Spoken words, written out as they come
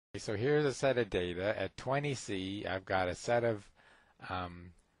so here's a set of data. At 20C, I've got a set of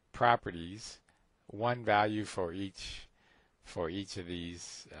properties, one value for each of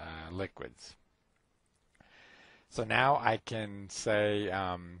these liquids. So now I can say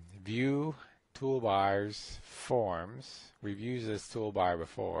view toolbars forms. We've used this toolbar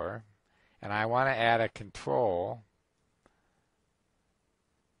before, and I want to add a control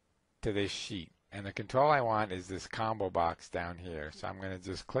to this sheet. And the control I want is this combo box down here. So I'm going to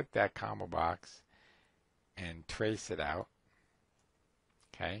just click that combo box and trace it out.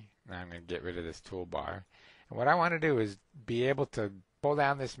 Okay, now I'm going to get rid of this toolbar. And what I want to do is be able to pull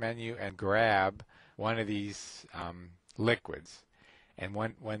down this menu and grab one of these liquids. And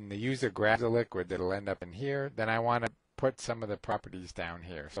when the user grabs a liquid that'll end up in here, then I want to put some of the properties down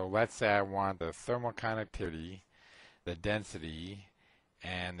here. So let's say I want the thermal conductivity, the density,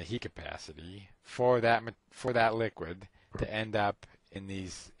 and the heat capacity for that liquid to end up in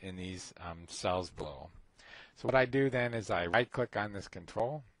these cells below. So what I do then is I right click on this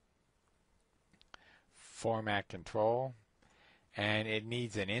control, format control, and it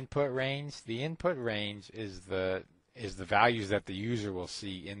needs an input range. The input range is the values that the user will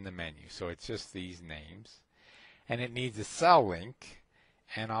see in the menu. So it's just these names. And it needs a cell link,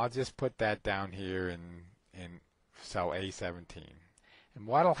 and I'll just put that down here in cell A17. And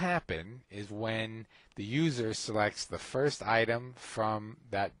what will happen is when the user selects the first item from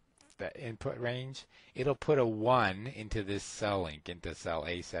that input range, it'll put a 1 into this cell link, into cell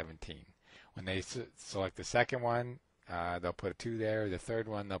A17. When they select the second one, they'll put a 2 there. The third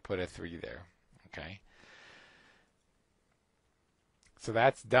one, they'll put a 3 there. Okay. So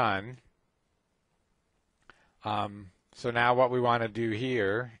that's done. So now what we want to do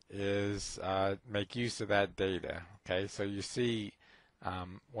here is make use of that data. Okay. So you see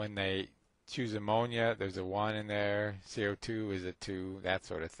when they choose ammonia, there's a 1 in there. CO2 is a 2, that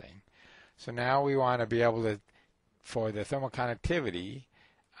sort of thing. So now we want to be able to, for the thermal conductivity,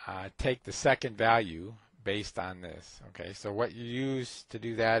 take the second value based on this. Okay, so what you use to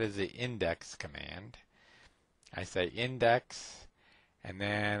do that is the index command. I say index, and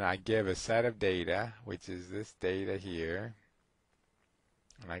then I give a set of data, which is this data here.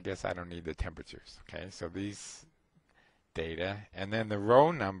 And I guess I don't need the temperatures. Okay, so these data, and then the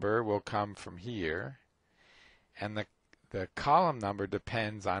row number will come from here, and the column number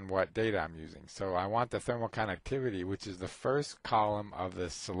depends on what data I'm using. So I want the thermal conductivity, which is the first column of the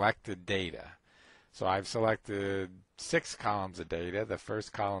selected data. So I've selected 6 columns of data. The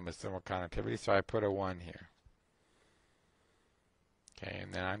first column is thermal conductivity, so I put a 1 here. Okay,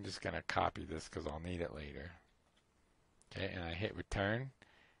 and then I'm just going to copy this because I'll need it later. Okay, and I hit return,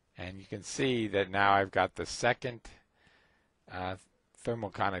 and you can see that now I've got the second thermal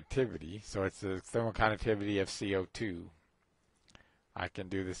conductivity. So it's the thermal conductivity of CO2. I can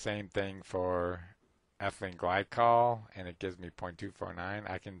do the same thing for ethylene glycol, and it gives me 0.249.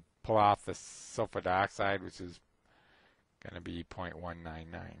 I can pull off the sulfur dioxide, which is going to be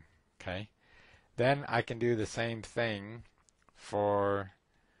 0.199. Okay. Then I can do the same thing for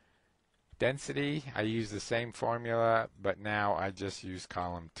density. I use the same formula, but now I just use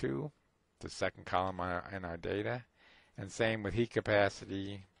column 2, the second column in our data. And same with heat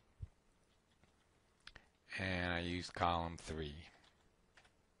capacity, and I use column 3.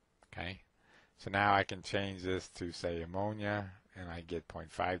 Okay, so now I can change this to say ammonia, and I get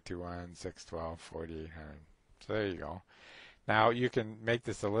 0.521, 612, 4800. So there you go. Now you can make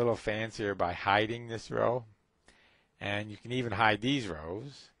this a little fancier by hiding this row, and you can even hide these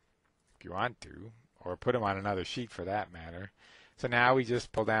rows if you want to, or put them on another sheet for that matter. So now we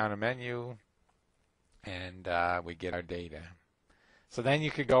just pull down a menu, and we get our data. So then you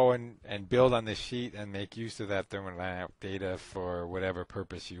could go and build on this sheet and make use of that thermodynamic data for whatever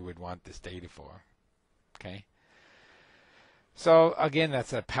purpose you would want this data for. Okay. So again,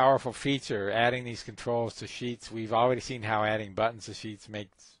 that's a powerful feature, adding these controls to sheets. We've already seen how adding buttons to sheets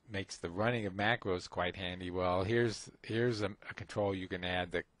makes the running of macros quite handy. Well, here's a control you can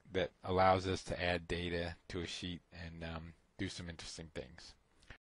add that allows us to add data to a sheet and do some interesting things.